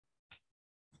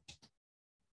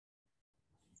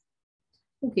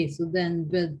Okay, so then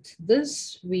with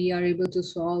this, we are able to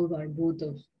solve our both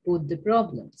the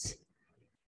problems.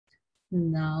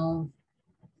 Now,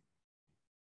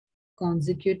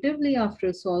 consecutively,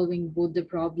 after solving both the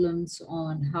problems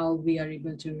on how we are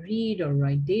able to read or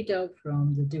write data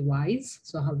from the device,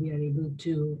 so how we are able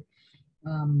to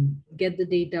get the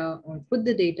data or put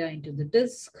the data into the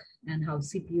disk and how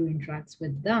CPU interacts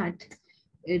with that,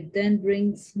 it then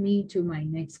brings me to my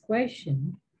next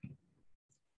question.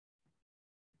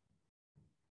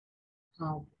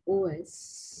 How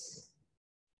OS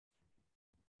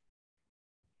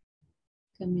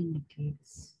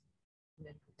communicates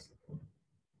with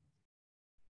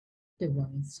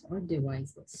device or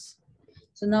devices.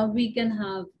 So now we can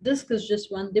have, this is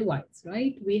just one device,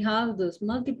 right? We have this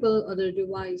multiple other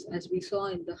device as we saw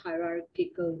in the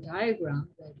hierarchical diagram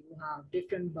that you have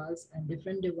different bus and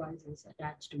different devices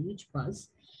attached to each bus.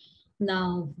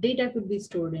 Now, data could be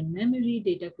stored in memory,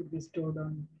 data could be stored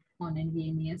on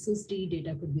NVMe SSD,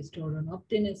 data could be stored on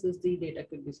Optane SSD, data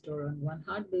could be stored on one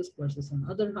hard disk versus on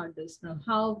other hard disk. Now,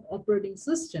 how operating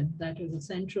system, that is a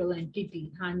central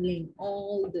entity handling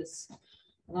all this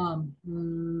um,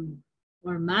 mm,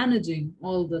 or managing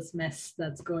all this mess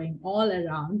that's going all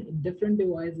around in different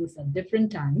devices at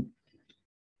different time,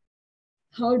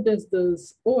 how does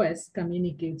this OS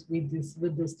communicate with these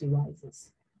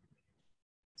devices?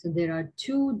 So there are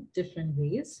two different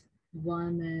ways.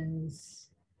 One is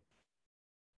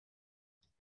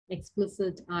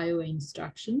explicit IO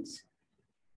instructions,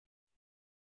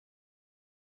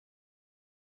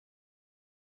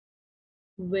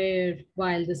 where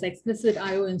while this explicit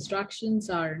IO instructions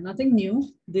are nothing new,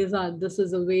 this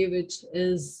is a way which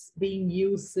is being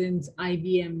used since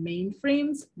IBM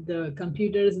mainframes, the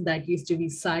computers that used to be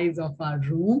size of our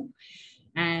room,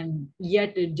 and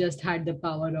yet it just had the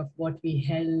power of what we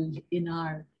held in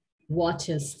our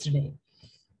watches today.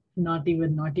 Not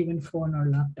even phone or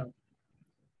laptop.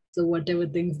 So whatever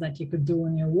things that you could do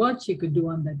on your watch, you could do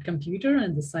on that computer,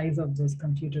 and the size of those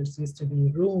computers used to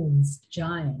be rooms,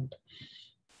 giant.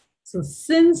 So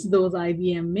since those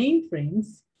IBM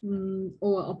mainframes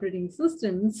or operating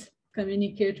systems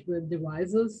communicate with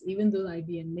devices, even those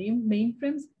IBM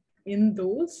mainframes, in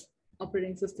those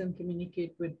operating system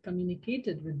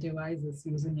communicated with devices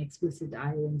using explicit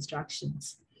IO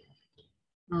instructions.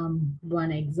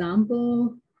 One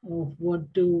example of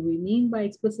what do we mean by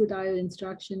explicit IO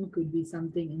instruction could be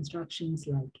something instructions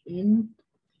like in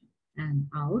and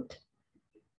out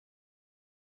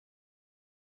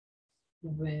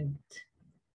with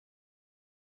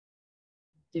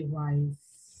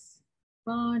device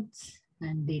parts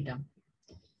and data.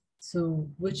 So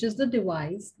which is the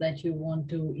device that you want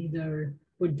to either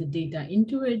put the data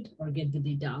into it or get the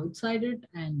data outside it?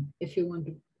 And if you want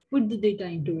to put the data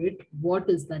into it, what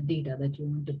is that data that you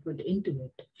want to put into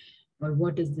it? Or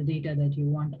what is the data that you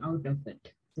want out of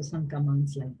it? So some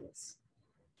commands like this.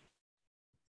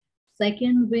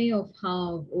 Second way of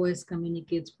how OS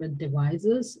communicates with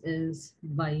devices is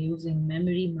by using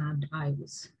memory mapped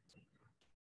IOs.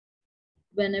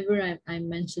 Whenever I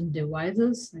mention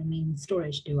devices, I mean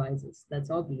storage devices. That's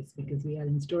obvious because we are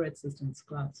in storage systems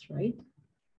class, right?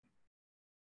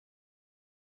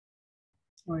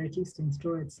 Or at least in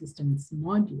storage systems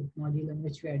module in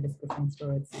which we are discussing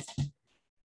storage system.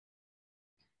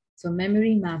 So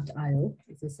memory mapped IO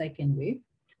is the second way.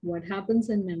 What happens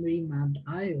in memory mapped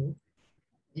IO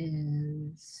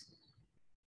is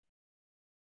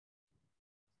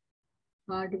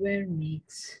hardware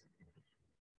makes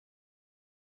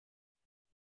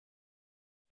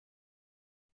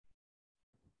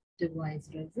device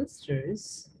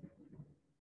registers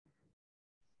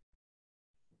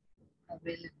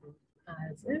available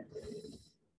as if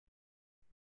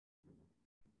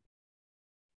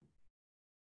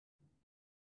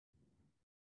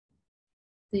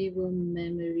they were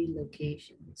memory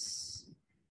locations.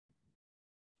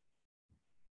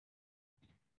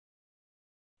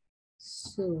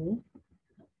 So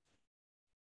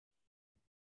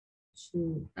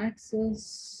to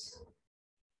access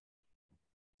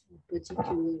a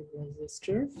particular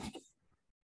register,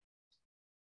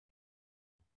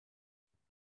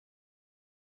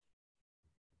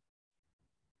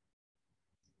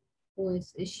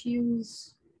 OS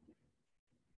issues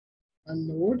a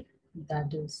load,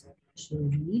 that is to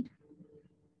read,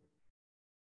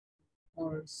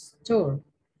 or store,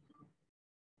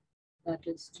 that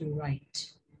is to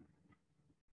write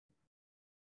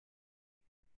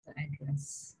the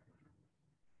address.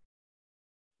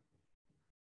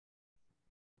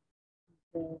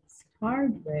 The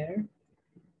hardware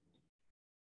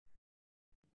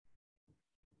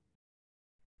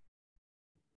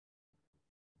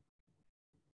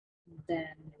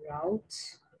then route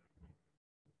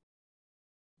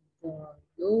the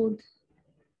load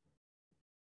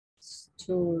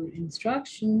store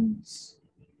instructions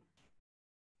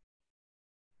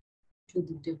to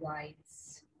the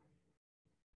device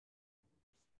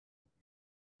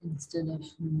instead of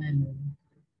memory.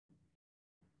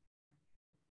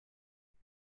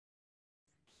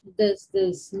 There's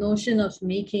this notion of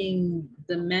making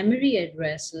the memory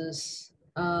addresses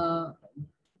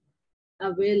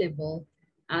available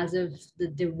as if the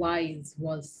device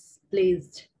was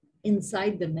placed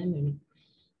inside the memory.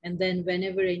 And then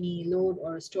whenever any load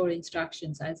or store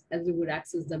instructions as we would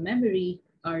access the memory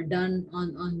are done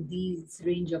on these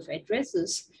range of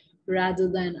addresses, rather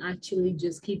than actually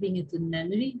just keeping it in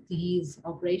memory, these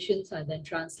operations are then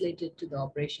translated to the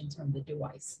operations on the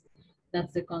device.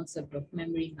 That's the concept of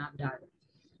memory mapped IO.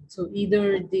 So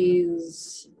either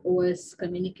these OS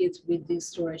communicates with these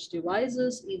storage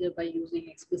devices, either by using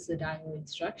explicit IO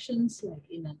instructions like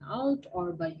in and out,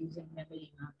 or by using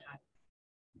memory mapped IO.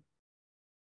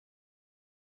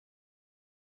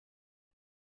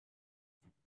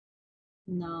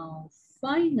 Now,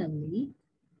 finally,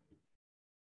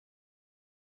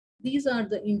 these are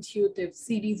the intuitive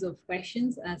series of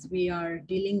questions as we are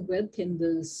dealing with in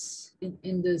this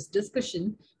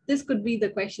discussion. This could be the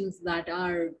questions that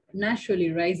are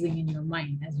naturally rising in your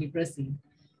mind as we proceed.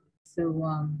 So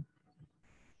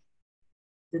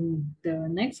the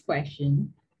next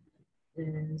question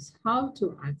is how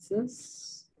to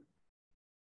access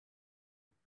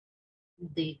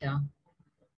data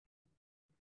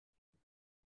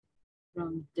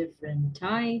from different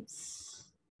types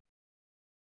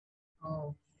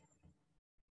of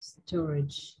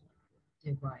storage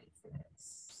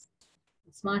devices.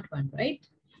 Smart one, right?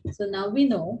 So now we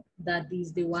know that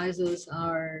these devices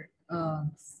are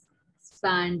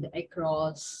spanned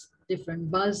across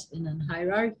different bus in a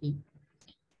hierarchy.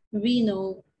 We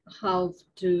know how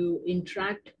to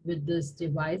interact with these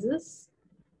devices.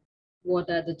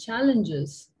 What are the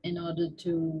challenges in order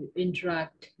to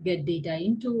interact, get data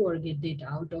into or get data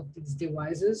out of these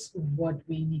devices, what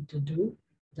we need to do,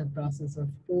 the process of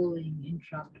polling,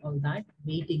 interrupt, all that,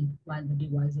 waiting while the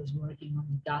device is working on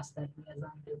the task that we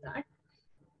assign to that.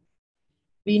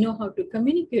 We know how to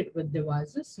communicate with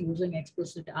devices using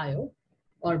explicit IO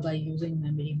or by using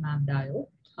memory mapped IO,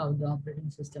 how the operating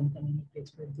system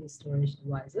communicates with these storage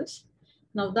devices.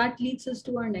 Now that leads us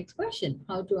to our next question,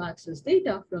 how to access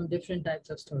data from different types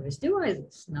of storage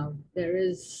devices. Now there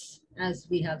is, as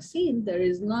we have seen, there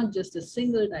is not just a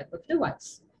single type of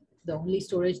device. The only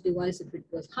storage device, if it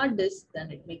was hard disk, then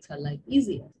it makes our life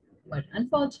easier. But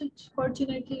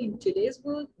unfortunately, in today's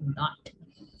world, not.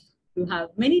 You have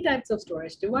many types of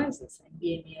storage devices,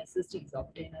 NVMe SSDs,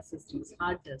 Optane SSDs,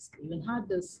 hard disk, even hard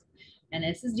disk, and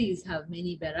SSDs have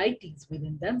many varieties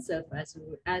within themselves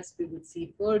as we would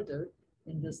see further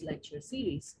in this lecture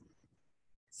series.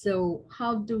 So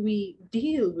how do we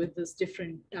deal with these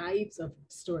different types of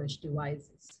storage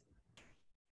devices?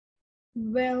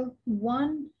 Well,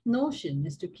 one notion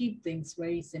is to keep things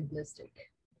very simplistic.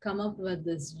 Come up with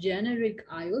this generic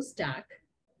IO stack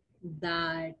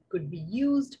that could be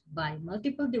used by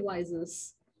multiple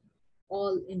devices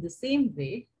all in the same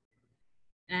way,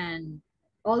 and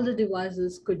all the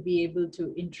devices could be able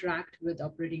to interact with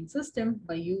operating system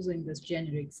by using this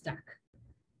generic stack.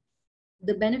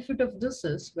 The benefit of this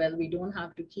is, well, we don't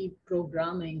have to keep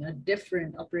programming a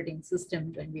different operating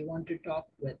system when we want to talk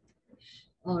with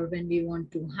or when we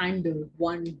want to handle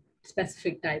one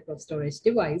specific type of storage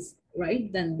device,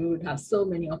 right? Then we would have so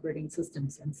many operating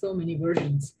systems and so many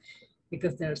versions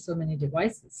because there are so many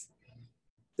devices.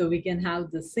 So we can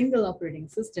have the single operating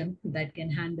system that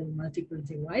can handle multiple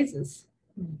devices.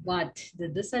 But the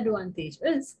disadvantage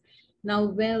is now,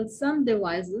 well, some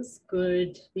devices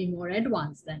could be more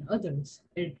advanced than others.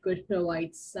 It could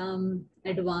provide some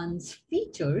advanced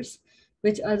features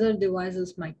which other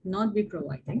devices might not be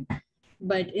providing.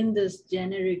 But in this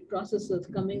generic process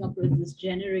of coming up with this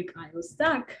generic IO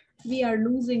stack, we are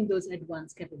losing those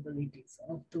advanced capabilities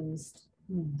of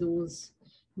those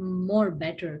more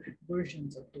better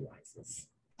versions of devices.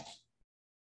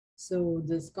 So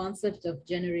this concept of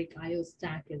generic IO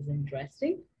stack is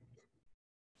interesting,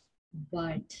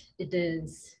 but it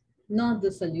is not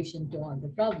the solution to all the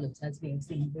problems as we have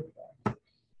seen before.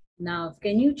 Now,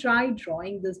 can you try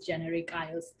drawing this generic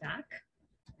IO stack?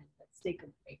 Let's take a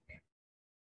break.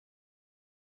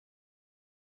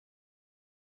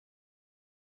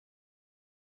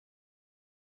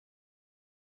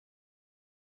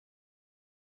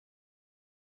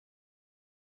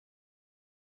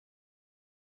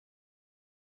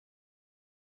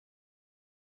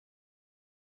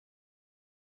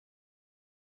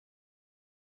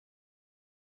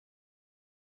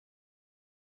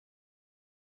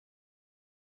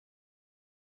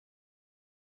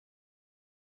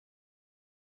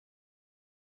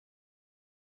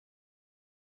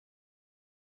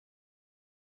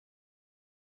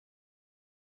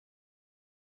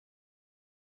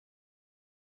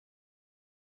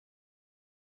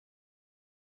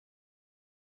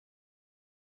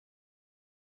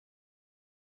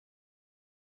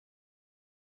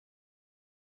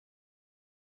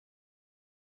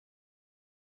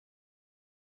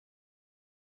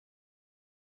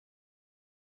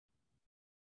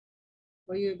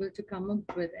 Were you able to come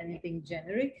up with anything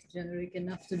generic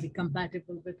enough to be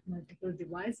compatible with multiple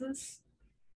devices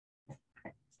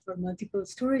or multiple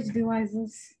storage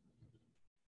devices?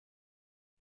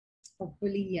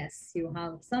 Hopefully, yes, you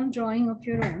have some drawing of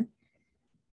your own,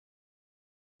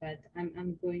 but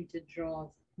I'm going to draw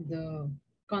the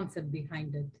concept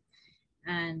behind it.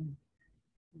 And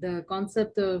the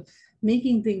concept of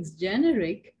making things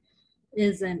generic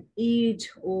is an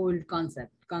age-old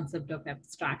concept of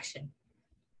abstraction.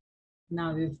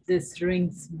 Now, if this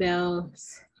rings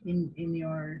bells in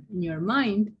your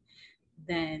mind,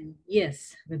 then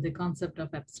yes, with the concept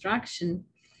of abstraction,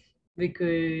 we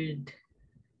could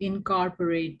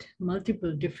incorporate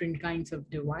multiple different kinds of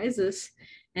devices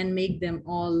and make them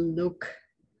all look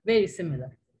very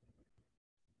similar.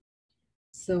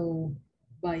 So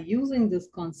by using this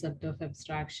concept of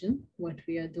abstraction, what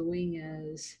we are doing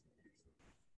is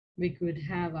we could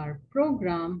have our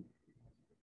program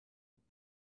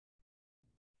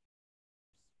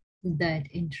that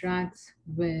interacts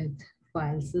with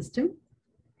file system,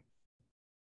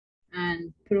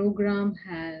 and program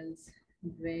has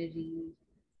very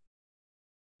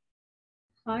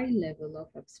high level of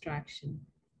abstraction,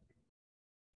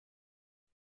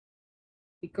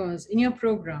 because in your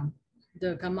program,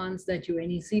 the commands that you,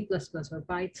 any C++ or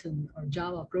Python or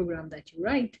Java program that you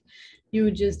write, you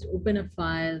just open a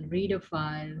file, read a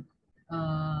file,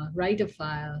 write a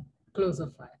file, close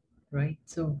a file, right?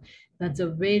 So that's a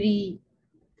very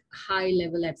high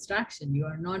level abstraction. You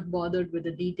are not bothered with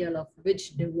the detail of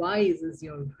which device is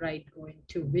your write going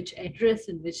to, which address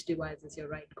in which device is your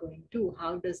write going to,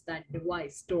 how does that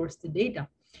device stores the data.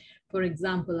 For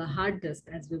example, a hard disk,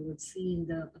 as we would see in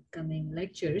the upcoming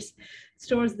lectures,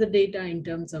 stores the data in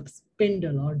terms of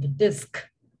spindle or the disk,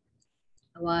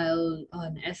 while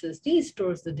an SSD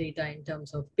stores the data in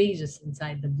terms of pages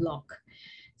inside the block.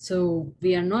 So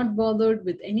we are not bothered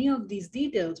with any of these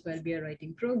details while we are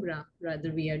writing program.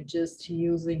 Rather, we are just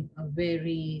using a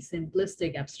very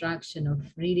simplistic abstraction of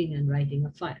reading and writing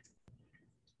a file.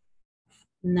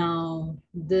 Now,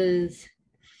 this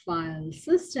file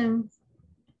system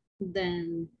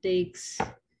then takes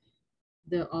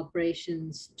the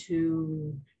operations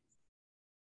to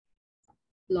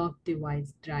block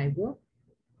device driver,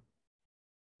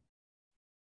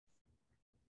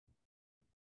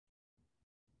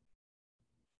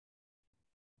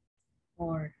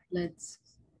 or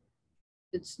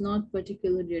it's not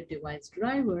particularly a device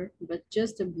driver, but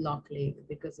just a block layer,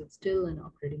 because it's still an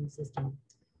operating system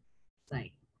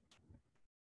side.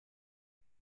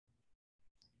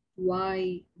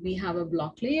 Why we have a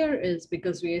block layer is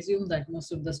because we assume that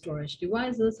most of the storage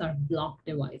devices are block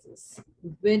devices,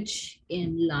 which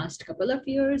in last couple of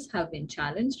years have been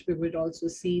challenged. We would also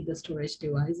see the storage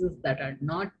devices that are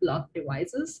not block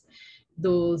devices.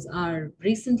 Those are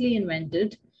recently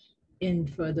invented in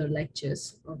further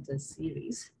lectures of this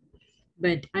series.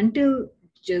 But until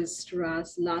just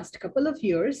last couple of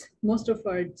years, most of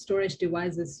our storage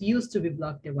devices used to be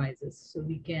block devices. So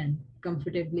we can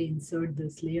comfortably insert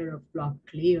this layer of block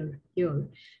layer here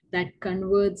that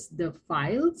converts the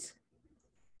files.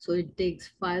 So it takes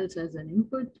files as an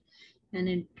input and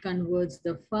it converts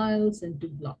the files into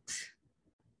blocks.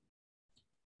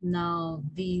 Now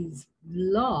these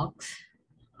blocks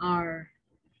are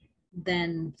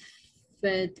then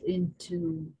fed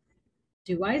into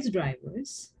device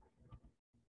drivers.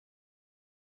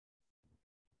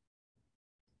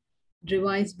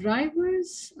 Device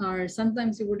drivers are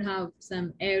sometimes you would have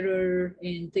some error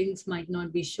and things might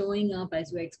not be showing up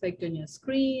as you expect on your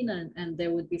screen, and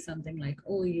there would be something like,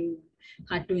 oh, you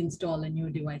had to install a new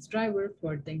device driver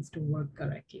for things to work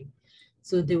correctly.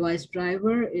 So device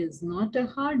driver is not a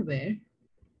hardware,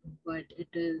 but it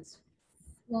is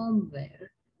firmware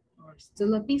or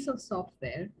still a piece of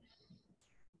software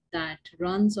that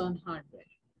runs on hardware.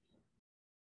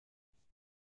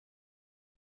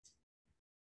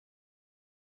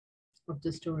 Of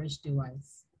the storage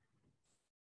device.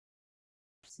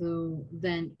 So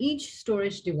then each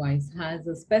storage device has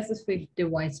a specific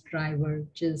device driver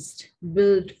just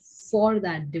built for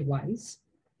that device.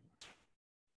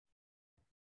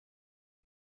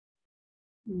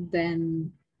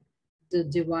 Then the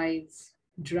device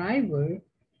driver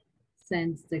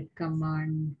sends the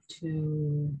command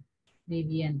to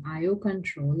maybe an I/O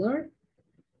controller.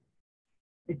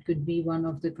 It could be one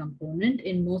of the component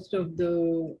in most of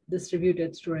the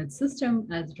distributed storage system,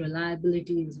 as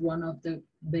reliability is one of the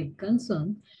big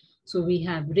concern. So we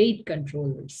have RAID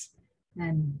controllers,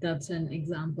 and that's an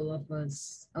example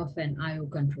of an I/O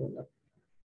controller.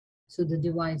 So the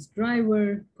device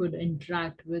driver could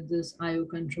interact with this I/O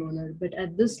controller, but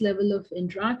at this level of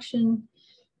interaction,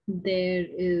 there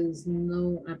is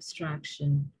no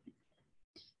abstraction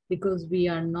because we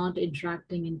are not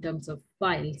interacting in terms of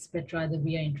files, but rather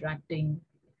we are interacting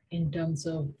in terms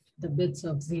of the bits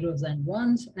of zeros and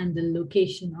ones and the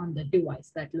location on the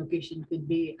device. That location could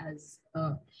be as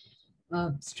a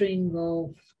string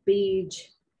of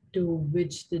page to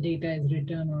which the data is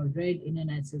written or read in an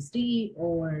SSD,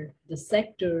 or the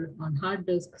sector on hard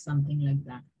disk, something like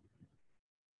that.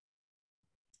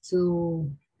 So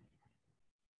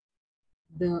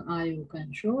the IO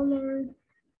controller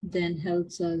then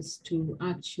helps us to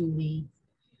actually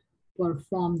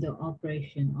perform the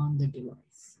operation on the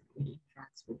device. It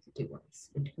interacts with the device.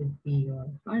 It could be your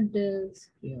hard disk,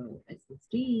 your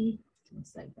SSD,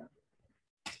 things like that.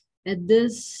 At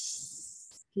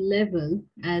this level,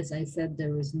 as I said,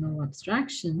 there is no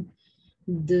abstraction.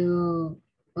 The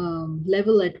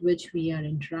level at which we are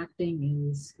interacting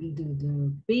is either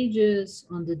the pages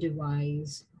on the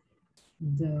device,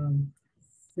 the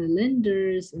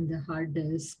cylinders in the hard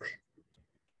disk,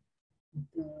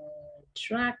 the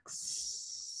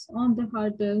tracks on the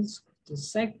hard disk, the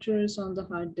sectors on the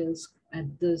hard disk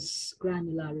at this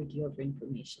granularity of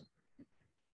information.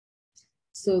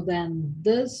 So then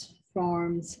this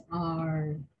forms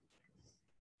our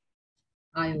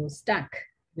IO stack,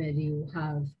 where you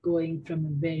have going from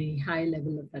a very high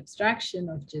level of abstraction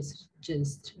of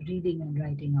just reading and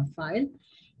writing a file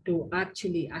to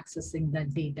actually accessing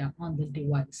that data on the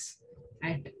device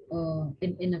at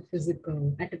in a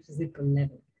physical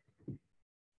level.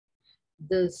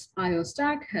 This IO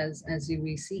stack has, as you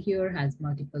will see here, has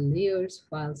multiple layers: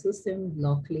 file system,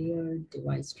 block layer,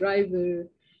 device driver,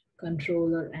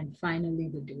 controller, and finally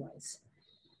the device.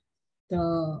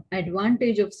 The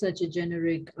advantage of such a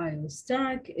generic IO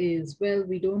stack is, well,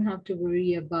 we don't have to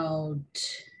worry about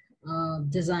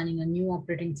designing a new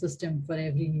operating system for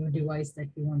every new device that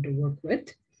we want to work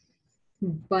with.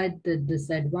 But the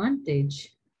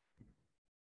disadvantage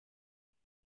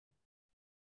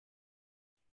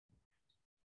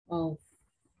of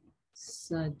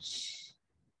such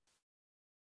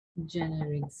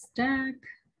generic stack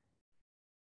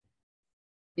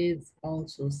is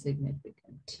also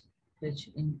significant, which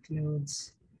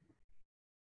includes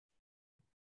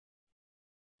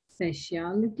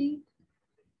speciality,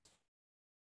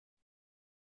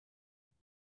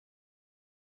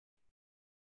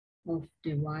 of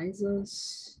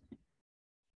devices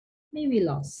may be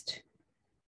lost.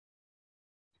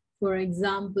 For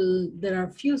example, there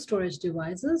are few storage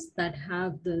devices that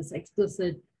have this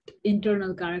explicit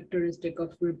internal characteristic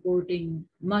of reporting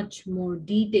much more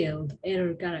detailed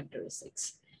error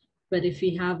characteristics. But if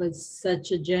we have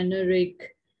such a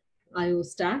generic IO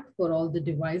stack for all the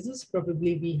devices,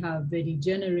 probably we have very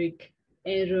generic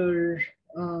error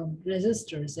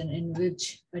registers in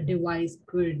which a device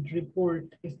could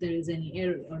report if there is any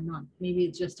error or not. Maybe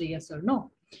it's just a yes or no.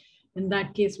 In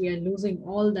that case, we are losing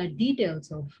all that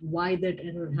details of why that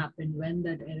error happened, when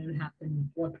that error happened,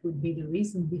 what would be the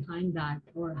reason behind that,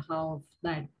 or how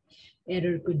that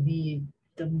error could be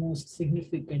the most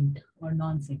significant or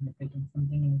non-significant,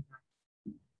 something like that.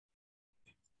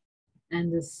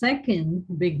 And the second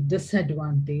big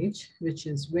disadvantage, which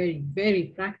is very,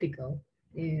 very practical,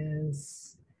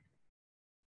 is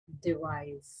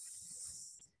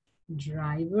device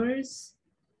drivers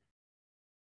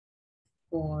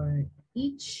for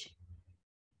each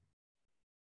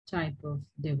type of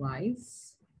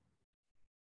device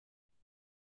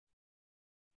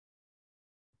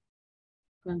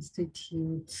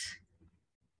constitutes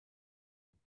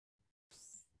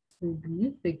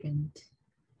significant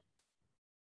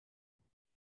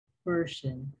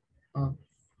portion of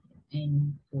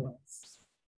any OS.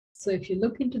 So if you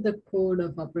look into the code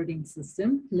of operating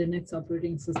system, Linux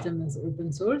operating system is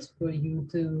open source for you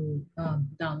to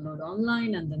download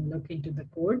online and then look into the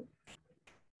code.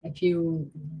 If you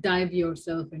dive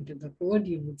yourself into the code,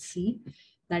 you would see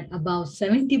that about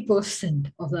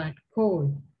 70% of that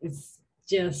code is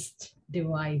just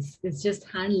device, it's just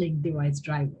handling device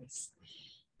drivers.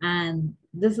 And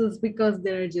this is because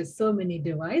there are just so many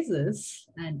devices,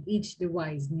 and each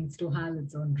device needs to have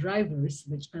its own drivers,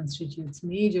 which constitutes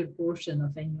major portion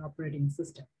of any operating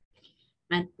system.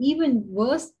 And even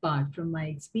worst part from my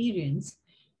experience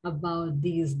about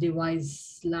these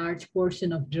large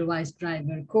portion of device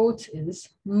driver codes is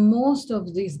most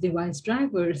of these device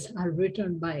drivers are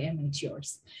written by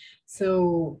amateurs.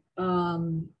 So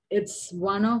it's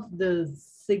one of the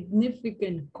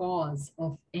significant cause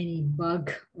of any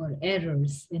bug or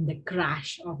errors in the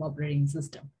crash of operating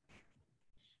system.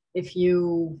 If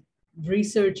you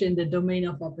research in the domain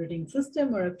of operating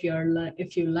system, or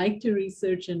if you like to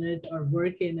research in it or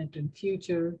work in it in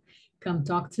future, come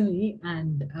talk to me.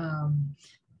 And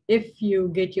if you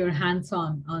get your hands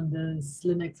on this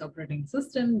Linux operating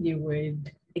system, you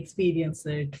would experience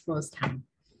it firsthand.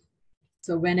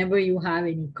 So whenever you have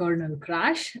any kernel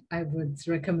crash, I would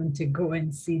recommend to go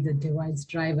and see the device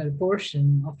driver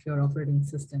portion of your operating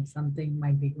system. Something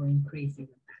might be going crazy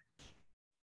with that.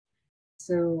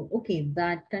 So, okay,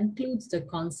 that concludes the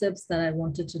concepts that I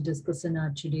wanted to discuss in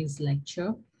our today's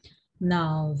lecture.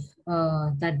 Now,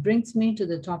 that brings me to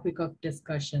the topic of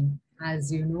discussion.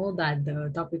 As you know that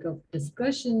the topic of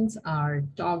discussions are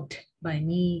taught by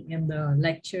me in the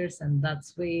lectures, and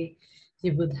that's way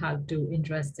you would have to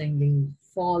interestingly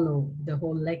follow the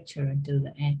whole lecture until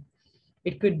the end.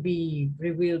 It could be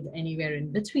revealed anywhere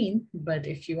in between, but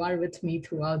if you are with me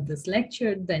throughout this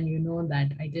lecture, then you know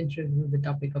that I didn't reveal the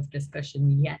topic of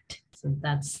discussion yet. So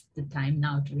that's the time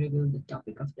now to reveal the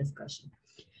topic of discussion.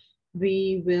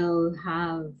 We will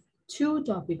have two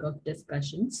topic of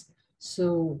discussions.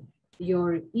 So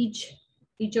each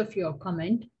of your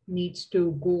comment needs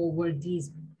to go over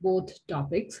these both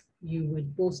topics. You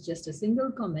would post just a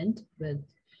single comment with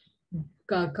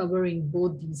covering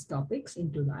both these topics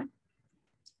into that.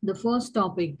 The first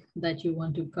topic that you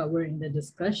want to cover in the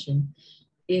discussion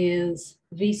is,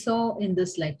 we saw in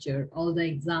this lecture all the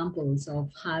examples of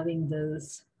having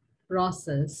this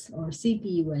process or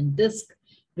CPU and disk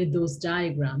with those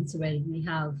diagrams where we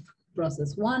have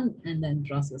process 1 and then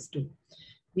process 2.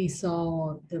 We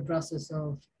saw the process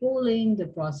of polling, the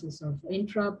process of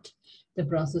interrupt, the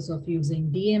process of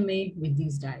using DMA with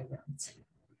these diagrams.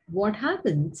 What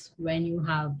happens when you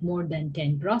have more than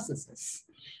 10 processes?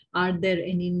 Are there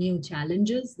any new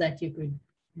challenges that you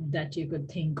could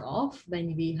think of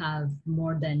when we have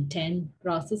more than 10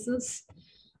 processes?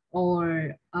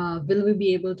 Or will we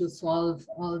be able to solve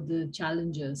all the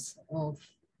challenges of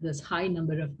this high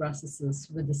number of processes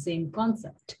with the same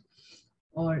concept?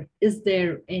 Or is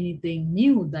there anything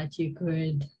new that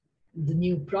the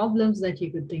new problems that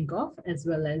you could think of, as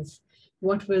well as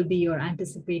what will be your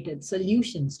anticipated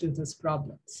solutions to these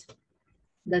problems?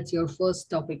 That's your first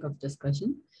topic of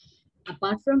discussion.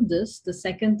 Apart from this, the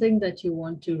second thing that you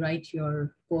want to write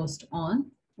your post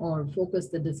on or focus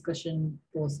the discussion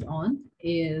post on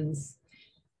is,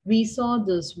 we saw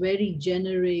this very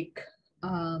generic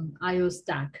IO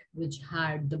stack, which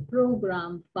had the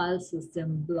program, file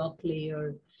system, block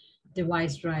layer,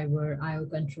 device driver, IO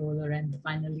controller, and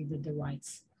finally the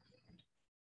device.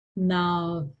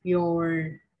 Now,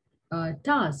 your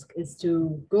task is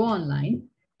to go online,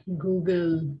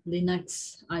 Google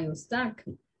Linux IO stack.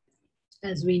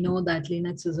 As we know that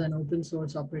Linux is an open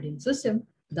source operating system,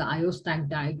 the IO stack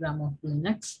diagram of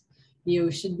Linux,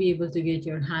 you should be able to get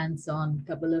your hands on a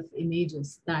couple of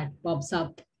images that pops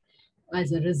up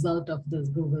as a result of this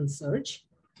Google search.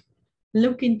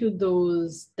 Look into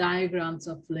those diagrams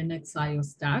of Linux IO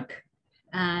stack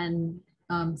and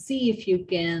see if you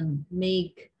can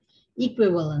make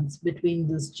equivalence between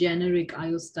this generic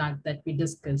IO stack that we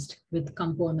discussed with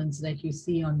components that you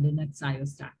see on Linux IO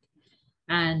stack.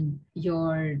 And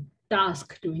your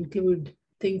task to include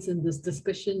things in this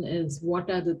discussion is, what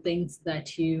are the things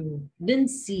that you didn't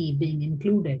see being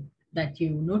included that you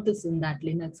notice in that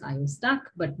Linux IO stack,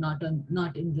 but not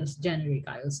in this generic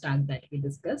IO stack that we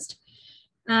discussed.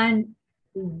 And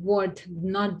what,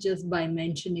 not just by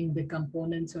mentioning the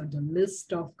components or the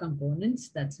list of components,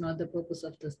 that's not the purpose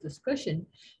of this discussion.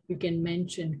 You can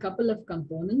mention a couple of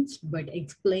components, but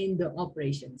explain the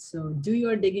operations. So do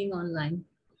your digging online,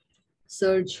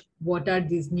 search what are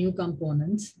these new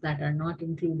components that are not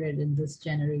included in this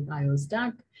generic IO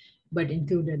stack, but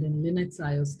included in Linux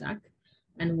IO stack,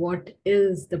 and what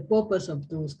is the purpose of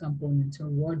those components, or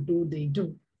what do they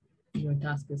do? Your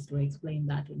task is to explain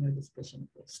that in your discussion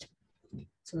post.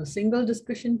 So a single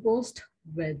discussion post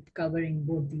with covering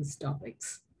both these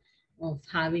topics of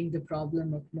having the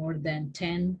problem of more than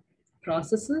 10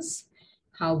 processes.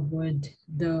 How would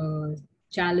the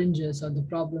challenges or the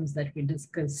problems that we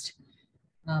discussed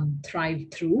thrive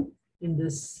through in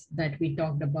this, that we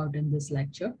talked about in this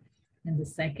lecture? And the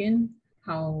second,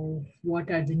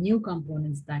 what are the new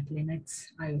components that Linux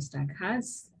IO stack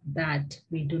has that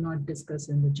we do not discuss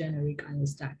in the generic IO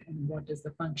stack, and what is the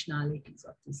functionalities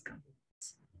of these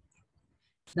components?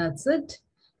 That's it.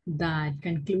 That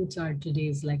concludes our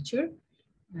today's lecture,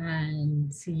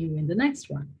 and see you in the next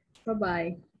one.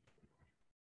 Bye-bye.